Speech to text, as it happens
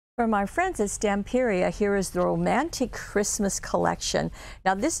From our friends at Stamperia, here is the Romantic Christmas Collection.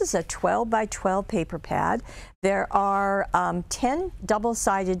 Now this is a 12 by 12 paper pad. There are 10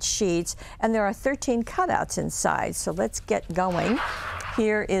 double-sided sheets and there are 13 cutouts inside. So let's get going.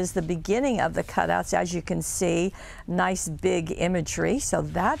 Here is the beginning of the cutouts. As you can see, nice big imagery, so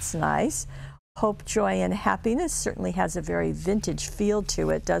that's nice. Hope, joy, and happiness certainly has a very vintage feel to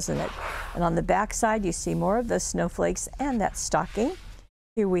it, doesn't it? And on the back side, you see more of the snowflakes and that stocking.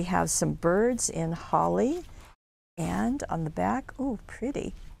 Here we have some birds in holly, and on the back, oh,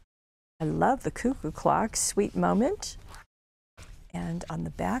 pretty. I love the cuckoo clock, sweet moment. And on the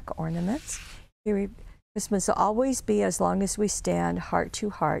back ornaments, here Christmas will always be as long as we stand, heart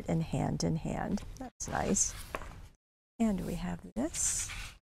to heart and hand in hand. That's nice. And we have this.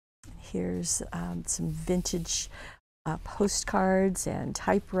 Here's some vintage postcards and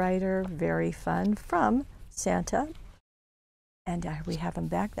typewriter, very fun, from Santa. And we have them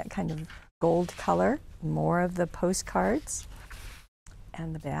back, that kind of gold color, more of the postcards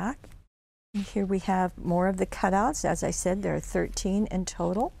and the back. And here we have more of the cutouts. As I said, there are 13 in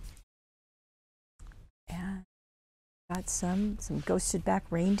total. And got some ghosted back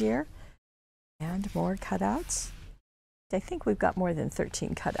reindeer and more cutouts. I think we've got more than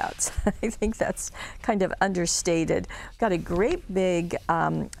 13 cutouts. I think that's kind of understated. Got a great big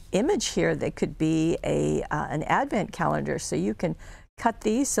image here that could be an advent calendar. So you can cut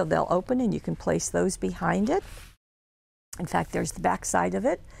these so they'll open and you can place those behind it. In fact, there's the back side of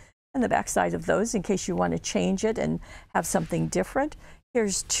it and the back side of those in case you want to change it and have something different.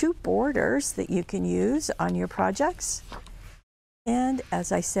 Here's 2 borders that you can use on your projects. And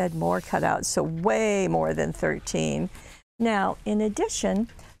as I said, more cutouts, so way more than 13. Now, in addition,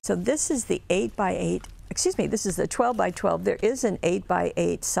 so this is the 8 by 8, excuse me, this is the 12 by 12. There is an 8 by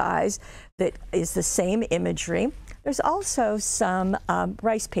 8 size that is the same imagery. There's also some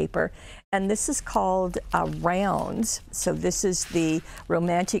rice paper, and this is called rounds. So this is the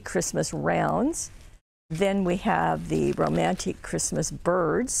Romantic Christmas rounds. Then we have the Romantic Christmas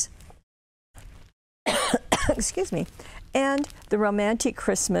birds, excuse me, and the Romantic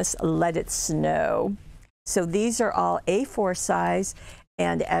Christmas Let It Snow. So these are all A4 size,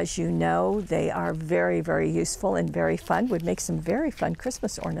 and as you know, they are very, very useful and very fun. Would make some very fun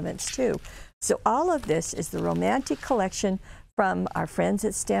Christmas ornaments too. So all of this is the Romantic Collection from our friends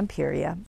at Stamperia.